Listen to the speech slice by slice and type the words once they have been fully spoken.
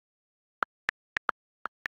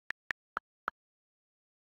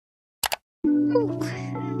Yeah,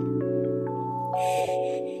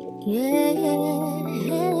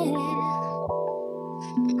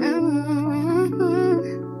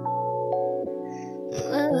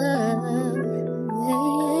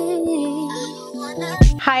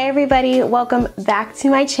 Hi everybody, welcome back to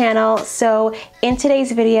my channel. So in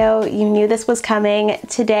today's video, you knew this was coming.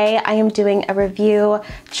 Today I am doing a review,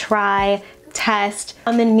 try, test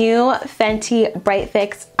on the new Fenty Bright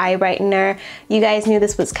Fix eye brightener. You guys knew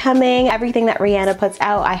this was coming. Everything that Rihanna puts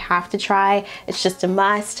out, I have to try. It's just a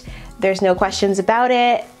must. There's no questions about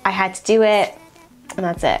it. I had to do it. And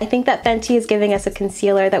that's it. I think that Fenty is giving us a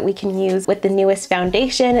concealer that we can use with the newest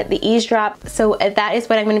foundation, the Eaze Drop. So that is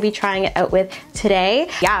what I'm going to be trying it out with today.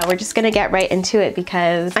 Yeah, we're just going to get right into it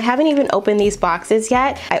because I haven't even opened these boxes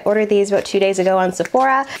yet. I ordered these about 2 days ago on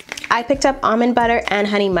Sephora. I picked up almond butter and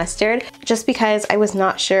honey mustard just because I was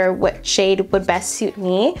not sure what shade would best suit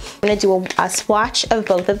me. I'm going to do a swatch of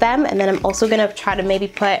both of them, and then I'm also going to try to maybe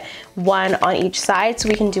put one on each side so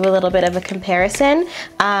we can do a little bit of a comparison.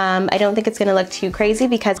 I don't think it's going to look too crazy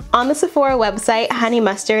because on the Sephora website, honey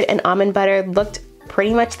mustard and almond butter looked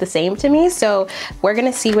pretty much the same to me, so we're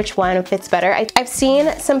gonna see which one fits better. I've seen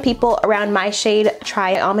some people around my shade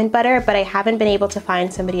try almond butter, but I haven't been able to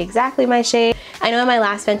find somebody exactly my shade. I know in my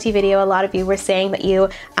last Fenty video, a lot of you were saying that you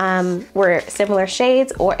were similar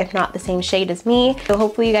shades, or if not the same shade as me. So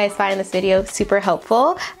hopefully you guys find this video super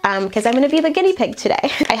helpful because I'm gonna be the guinea pig today.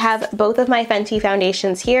 I have both of my Fenty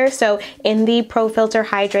foundations here. So in the Pro Filt'r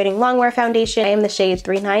Hydrating Longwear foundation, I am the shade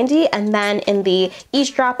 390, and then in the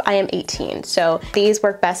Eaze Drop, I am 18. So these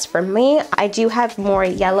work best for me. I do have more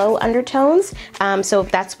yellow undertones, so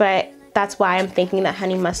that's why I'm thinking that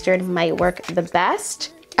honey mustard might work the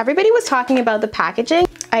best. Everybody was talking about the packaging.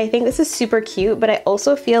 I think this is super cute, but I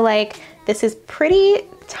also feel like this is pretty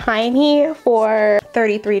tiny for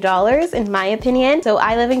 $33 in my opinion. So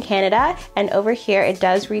I live in Canada, and over here it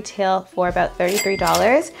does retail for about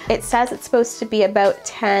 $33. It says it's supposed to be about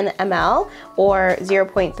 10 ml or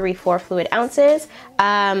 0.34 fluid ounces.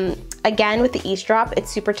 Again, with the Eaze Drop, it's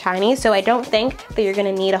super tiny, so I don't think that you're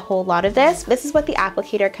gonna need a whole lot of this. This is what the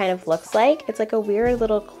applicator kind of looks like. It's like a weird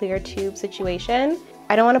little clear tube situation.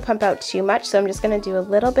 I don't wanna pump out too much, so I'm just gonna do a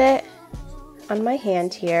little bit on my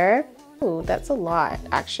hand here. Ooh, that's a lot,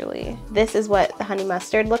 actually. This is what the honey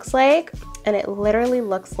mustard looks like, and it literally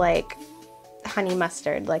looks like honey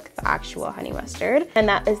mustard, like the actual honey mustard. And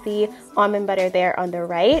that is the almond butter there on the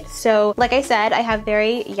right. So like I said, I have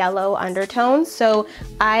very yellow undertones, so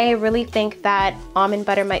I really think that almond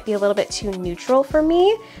butter might be a little bit too neutral for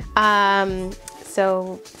me.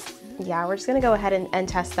 So yeah, we're just gonna go ahead and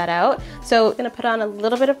test that out. So I'm gonna put on a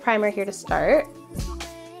little bit of primer here to start.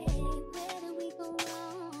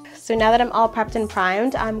 So now that I'm all prepped and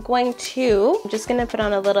primed, I'm just gonna put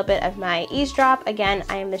on a little bit of my Eaze Drop. Again,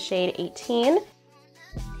 I am the shade 18.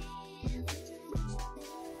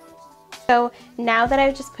 So now that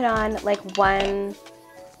I've just put on like one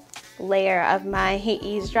layer of my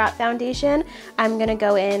Eaze Drop foundation, I'm gonna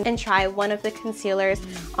go in and try one of the concealers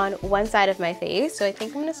on one side of my face. So I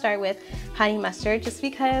think I'm gonna start with honey mustard just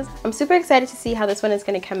because I'm super excited to see how this one is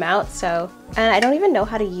gonna come out. And I don't even know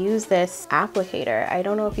how to use this applicator. I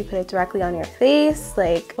don't know if you put it directly on your face,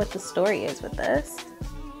 like what the story is with this.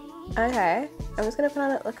 Okay, I'm just gonna put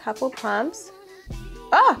on a couple pumps.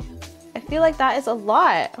 Oh, I feel like that is a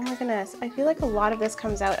lot. Oh my goodness, I feel like a lot of this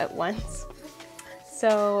comes out at once.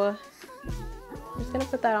 So I'm just gonna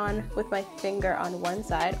put that on with my finger on one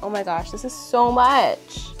side. Oh my gosh, this is so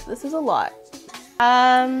much. This is a lot.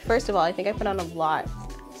 First of all, I think I put on a lot.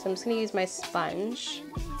 So I'm just gonna use my sponge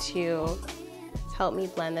to help me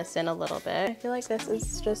blend this in a little bit. I feel like this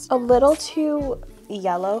is just a little too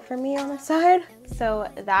yellow for me on the side. So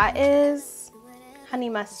that is honey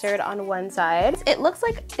mustard on one side. It looks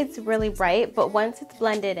like it's really bright, but once it's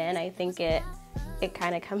blended in, I think it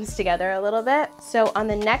kind of comes together a little bit. So on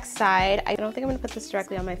the next side, I don't think I'm gonna put this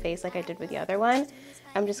directly on my face like I did with the other one.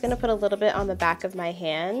 I'm just gonna put a little bit on the back of my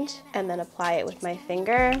hand and then apply it with my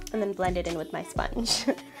finger and then blend it in with my sponge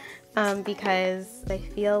because I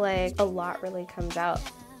feel like a lot really comes out.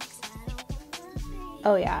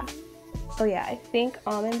 Oh yeah, I think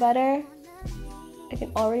almond butter, I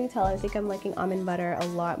can already tell, I think I'm liking almond butter a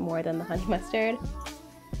lot more than the honey mustard.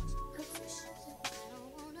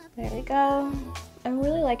 There we go. I'm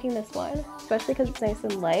really liking this one, especially because it's nice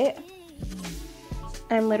and light.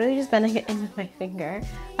 I'm literally just blending it in with my finger.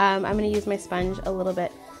 I'm gonna use my sponge a little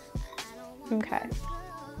bit. Okay.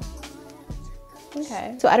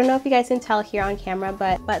 So I don't know if you guys can tell here on camera,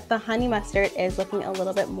 but the honey mustard is looking a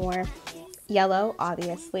little bit more yellow,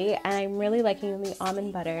 obviously, and I'm really liking the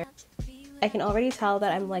almond butter. I can already tell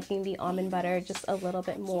that I'm liking the almond butter just a little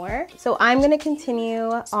bit more. So I'm gonna continue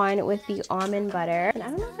on with the almond butter. And I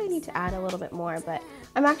don't know if I need to add a little bit more, but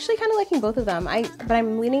I'm actually kind of liking both of them. But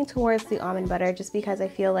I'm leaning towards the almond butter just because I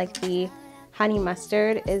feel like the honey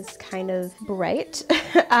mustard is kind of bright.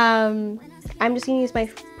 I'm just gonna use my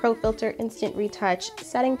Pro Filt'r Instant Retouch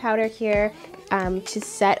setting powder here to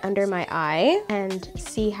set under my eye and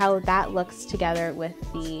see how that looks together with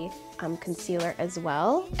the concealer as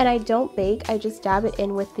well. And I don't bake, I just dab it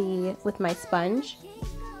in with my sponge.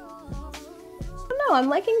 No, I'm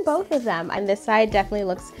liking both of them. And this side definitely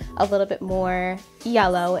looks a little bit more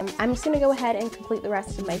yellow. And I'm just gonna go ahead and complete the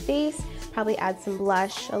rest of my face. Probably add some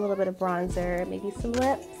blush, a little bit of bronzer, maybe some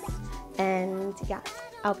lips. And yeah,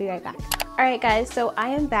 I'll be right back. All right guys, so I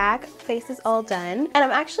am back, face is all done, and I'm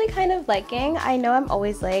actually kind of liking, I know I'm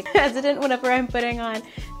always like hesitant whenever I'm putting on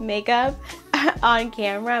makeup on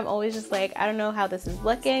camera. I'm always just like, I don't know how this is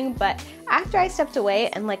looking, but after I stepped away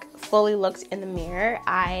and like fully looked in the mirror,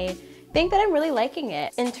 I think that I'm really liking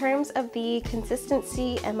it. In terms of the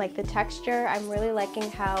consistency and like the texture, I'm really liking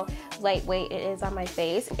how lightweight it is on my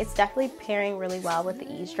face. It's definitely pairing really well with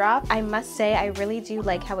the Eaze Drop. I must say I really do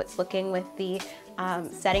like how it's looking with the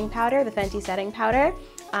setting powder, the Fenty setting powder.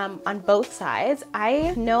 On both sides.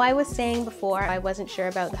 I know I was saying before I wasn't sure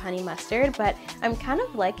about the honey mustard, but I'm kind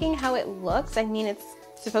of liking how it looks. I mean, it's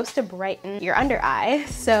supposed to brighten your under eye,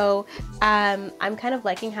 so I'm kind of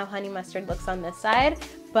liking how honey mustard looks on this side,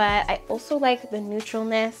 but I also like the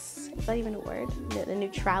neutralness. Is that even a word? The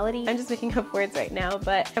neutrality? I'm just making up words right now,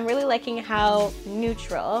 but I'm really liking how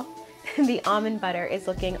neutral the almond butter is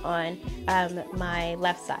looking on my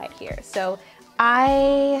left side here. So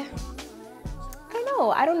I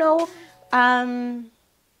don't know. I'm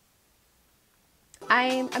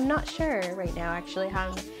not sure right now actually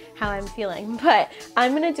how I'm feeling, but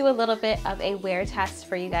I'm gonna do a little bit of a wear test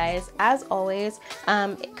for you guys. As always,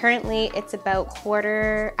 currently it's about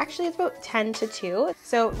it's about 10 to 2.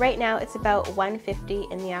 So right now it's about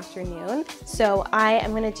 1:50 in the afternoon. So I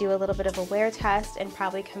am gonna do a little bit of a wear test and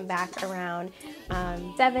probably come back around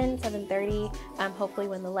 7:30, hopefully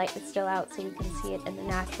when the light is still out so you can see it in the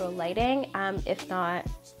natural lighting. If not,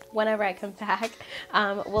 whenever I come back,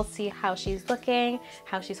 we'll see how she's looking,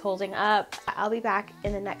 how she's holding up. I'll be back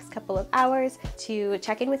in the next couple of hours to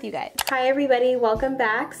check in with you guys. Hi everybody, welcome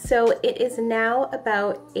back. So it is now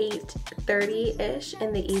about 8:30-ish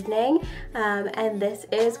in the evening, and this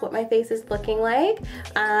is what my face is looking like.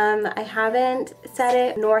 I haven't set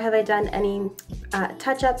it, nor have I done any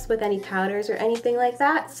touch-ups with any powders or anything like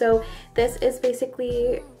that. So this is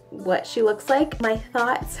basically what she looks like. My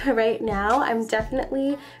thoughts right now, I'm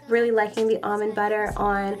definitely really liking the almond butter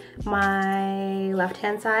on my left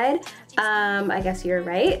hand side. I guess you're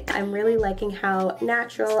right. I'm really liking how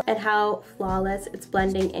natural and how flawless it's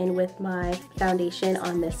blending in with my foundation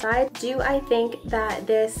on this side. Do I think that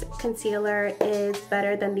this concealer is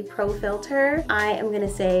better than the Pro Filt'r? I am gonna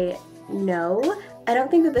say no. I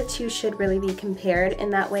don't think that the two should really be compared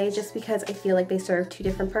in that way, just because I feel like they serve two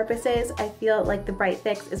different purposes. I feel like the Bright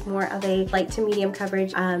Fix is more of a light to medium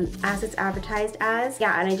coverage as it's advertised as.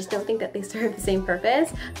 Yeah, and I just don't think that they serve the same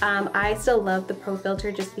purpose. I still love the Pro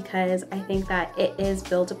Filt'r just because I think that it is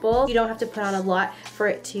buildable. You don't have to put on a lot for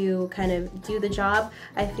it to kind of do the job.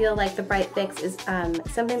 I feel like the Bright Fix is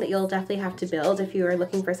something that you'll definitely have to build if you are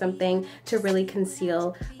looking for something to really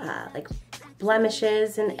conceal like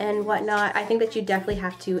blemishes and whatnot. I think that you definitely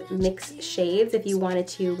have to mix shades if you wanted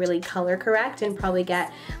to really color correct and probably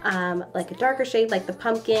get like a darker shade like the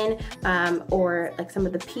pumpkin or like some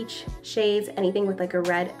of the peach shades, anything with like a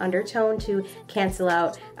red undertone to cancel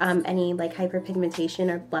out any like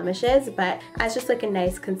hyperpigmentation or blemishes. But as just like a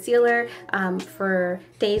nice concealer for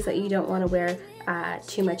days that you don't want to wear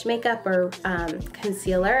too much makeup or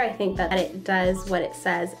concealer, I think that it does what it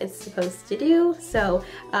says it's supposed to do. So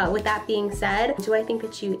with that being said, do I think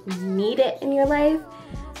that you need it in your life?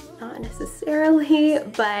 Not necessarily,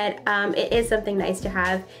 but it is something nice to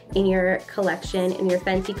have in your collection, in your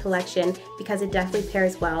Fenty collection, because it definitely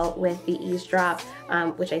pairs well with the Eaze Drop,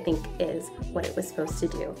 which I think is what it was supposed to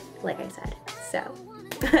do, like I said. So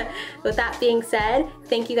with that being said,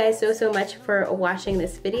 thank you guys so much for watching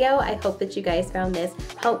this video. I hope that you guys found this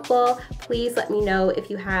helpful. Please let me know if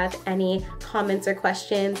you have any comments or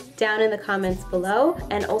questions down in the comments below,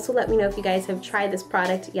 and also let me know if you guys have tried this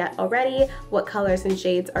product yet already, what colors and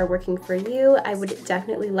shades are working for you. I would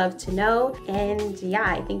definitely love to know. And yeah,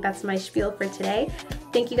 I think that's my spiel for today.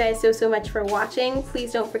 Thank you guys so much for watching.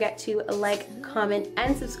 Please don't forget to like, comment,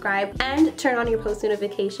 and subscribe, and turn on your post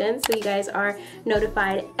notifications so you guys are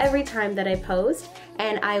notified every time that I post.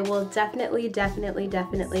 And I will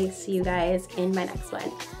definitely see you guys in my next one.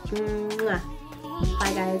 Mwah.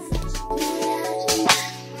 Bye guys.